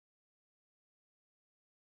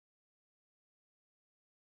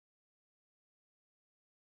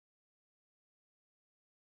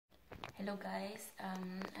Hello guys,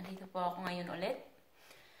 andito po ako ngayon ulit.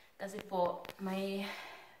 Kasi po, may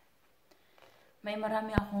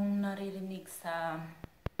marami akong naririnig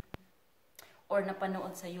or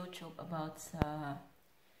napanood sa YouTube about sa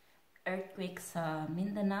earthquake sa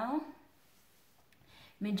Mindanao.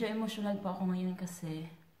 Medyo emotional po ako ngayon kasi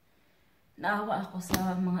naawa ako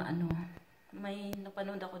sa mga may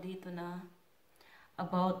napanood ako dito na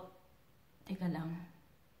about, teka lang,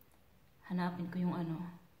 hanapin ko yung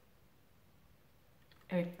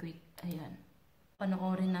earthquake. Ayan.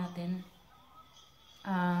 Panoorin natin.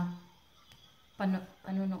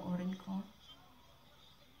 Panonoorin ko.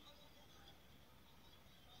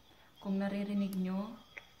 Kung naririnig nyo,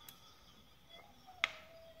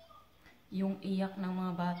 yung iyak ng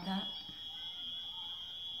mga bata.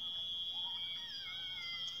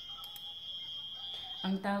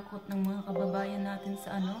 Ang takot ng mga kababayan natin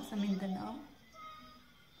sa Mindanao.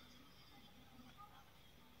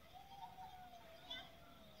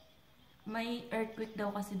 May earthquake daw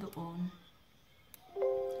kasi doon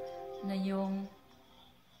na yung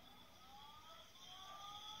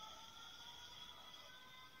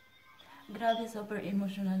grabe, super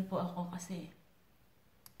emotional po ako kasi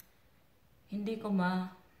hindi ko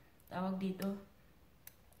tawag dito.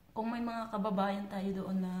 Kung may mga kababayan tayo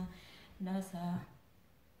doon na nasa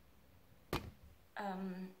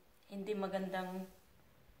hindi magandang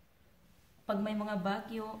pag may mga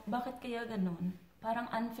bagyo, bakit kaya ganun? Parang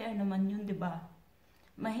unfair naman yun, di ba?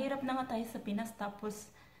 Mahirap na nga tayo sa Pinas tapos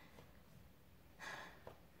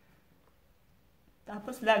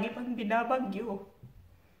lagi pang binabagyo.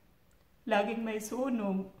 Laging may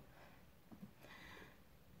sunog.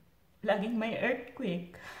 Laging may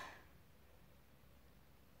earthquake.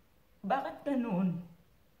 Bakit ganun?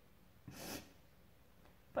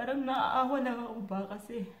 Parang naaawa na ako ba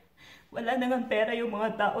kasi wala na nga pera yung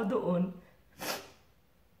mga tao doon.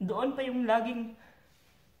 Doon pa yung laging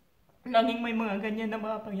may mga ganyan na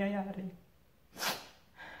mga pangyayari.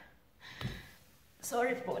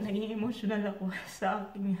 Sorry po, naging emotional ako sa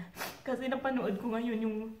akin. Kasi napanood ko ngayon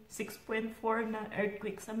yung 6.4 na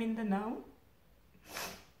earthquake sa Mindanao.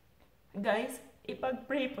 Guys,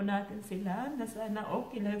 ipag-pray po natin sila na sana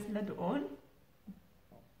okay lang sila doon.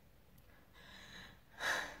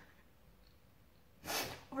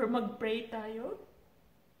 Or mag-pray tayo.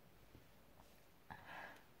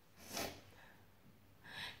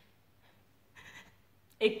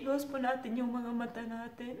 I-close po natin yung mga mata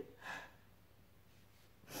natin.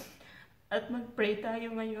 At mag-pray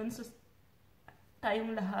tayo ngayon sa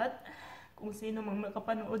tayong lahat. Kung sino mang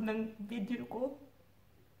makapanood ng video ko.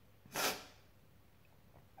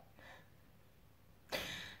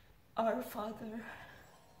 Our Father,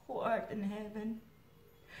 who art in heaven,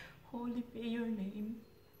 holy be your name.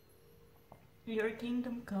 Your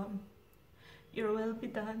kingdom come. Your will be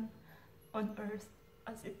done on earth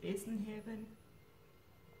as it is in heaven.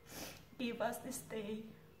 Give us this day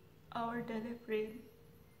our daily bread,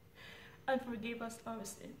 and forgive us our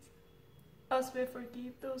sins, as we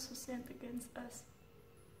forgive those who sin against us.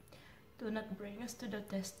 Do not bring us to the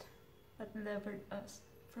test, but deliver us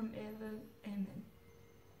from evil. Amen.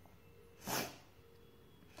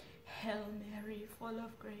 Hail Mary, full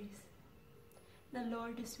of grace, the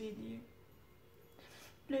Lord is with you.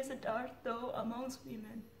 Blessed art thou amongst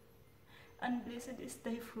women, and blessed is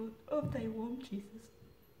thy fruit of thy womb, Jesus.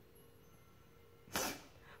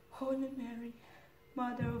 Holy Mary,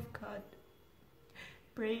 Mother of God,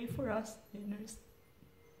 pray for us sinners,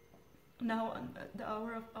 now and at the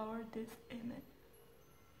hour of our death. Amen.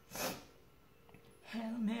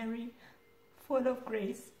 Hail Mary, full of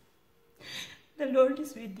grace, the Lord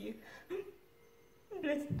is with you.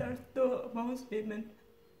 Blessed art thou amongst women,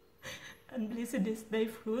 and blessed is thy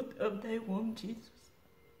fruit of thy womb, Jesus.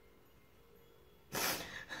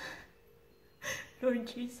 Lord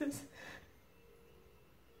Jesus,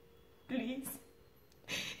 please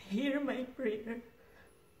hear my prayer.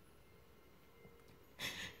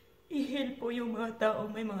 I-heal po yung mga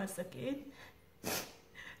taong may mga sakit,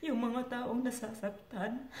 yung mga taong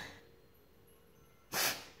nasasaktan,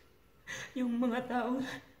 yung mga taong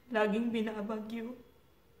laging binabagyo,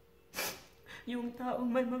 yung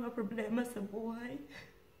taong may mga problema sa buhay.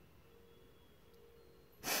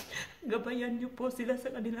 Gabayan niyo po sila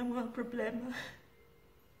sa kanilang mga problema.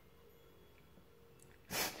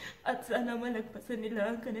 At sana malagpasan nila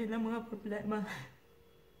ang kanilang mga problema.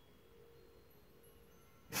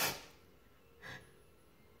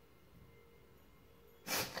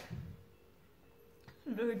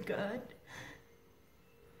 Lord God,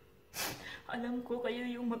 alam ko kayo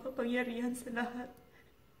yung makapangyarihan sa lahat.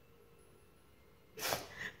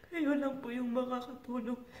 Kayo lang po yung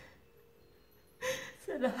makakatulong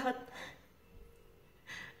sa lahat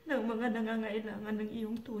ng mga nangangailangan ng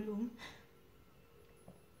iyong tulong.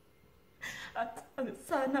 At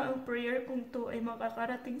sana ang prayer kong to ay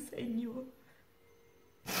makakarating sa inyo.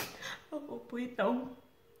 Ako po'y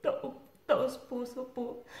taos puso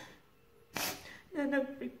po na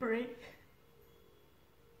nagpipray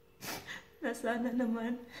na sana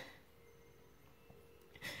naman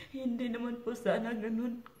hindi naman po sana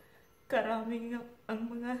ganun karaming ang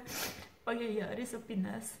mga pangyayari sa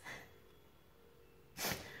Pinas.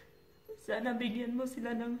 Sana bigyan mo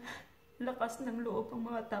sila ng lakas ng loob ang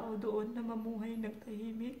mga tao doon na mamuhay ng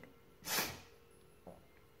tahimik.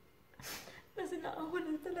 Kasi naawa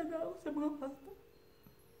na talaga ako sa mga bata.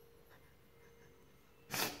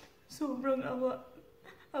 Sobrang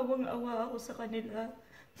awang-awa ako sa kanila.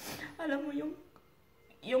 Alam mo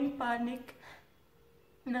yung panic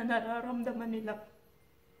na nararamdaman nila.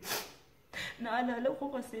 Naalala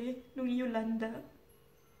ko kasi nung Yolanda,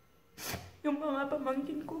 yung mga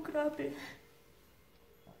pamangkin ko, grabe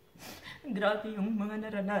yung mga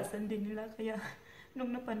naranasan din nila. Kaya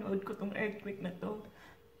nung napanood ko tong earthquake na to,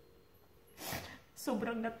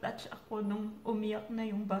 sobrang na-touch ako nung umiyak na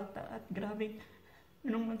yung bata. At grabe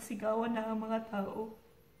nung magsigawan na ang mga tao.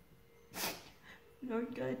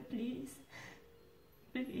 Lord God, please,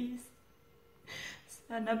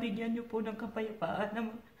 sana bigyan niyo po ng kapayapaan ng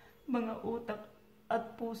mga utak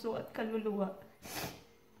at puso at kaluluwa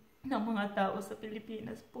ng mga tao sa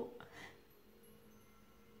Pilipinas po.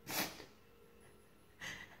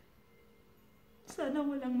 Sana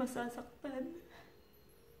walang masasaktan.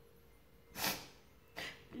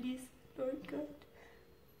 Please, Lord God.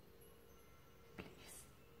 Please.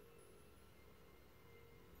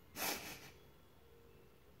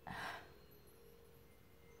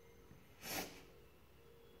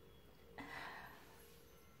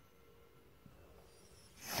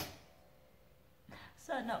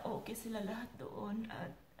 Sana okay sila lahat doon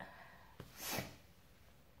at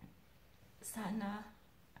sana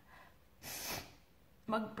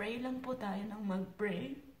mag-pray lang po tayo ng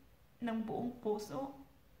mag-pray ng buong puso.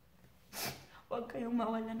 Huwag kayong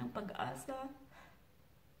mawala ng pag-asa.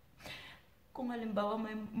 Kung halimbawa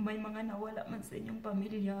may mga nawala man sa inyong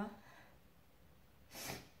pamilya,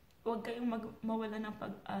 huwag kayong mawala ng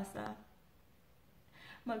pag-asa.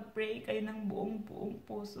 Mag-pray kayo ng buong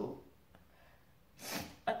puso.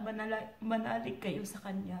 At manalig kayo sa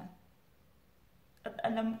Kanya. At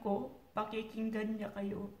alam ko, pakikinggan niya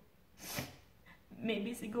kayo.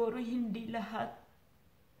 Maybe siguro hindi lahat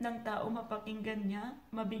ng tao mapakinggan niya,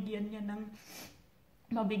 mabigyan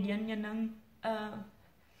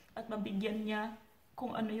niya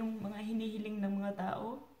kung ano yung mga hinihiling ng mga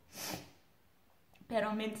tao.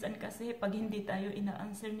 Pero minsan kasi pag hindi tayo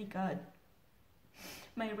ina-answer ni God,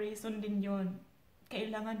 may reason din yon.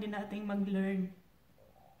 Kailangan din nating mag-learn.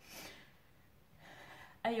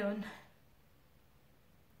 Ayun.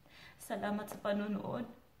 Salamat sa panonood.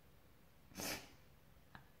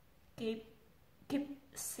 Keep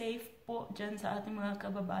safe po dyan sa ating mga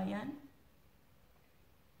kababayan.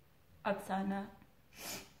 At sana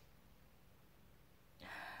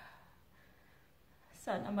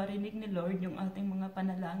marinig ni Lord yung ating mga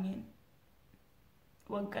panalangin.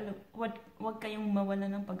 Huwag kayong mawala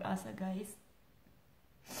ng pag-asa, guys.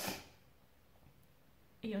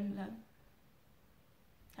 Iyon lang.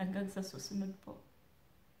 Hanggang sa susunod po.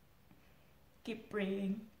 Keep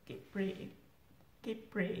praying. Keep praying. Keep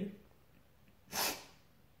praying.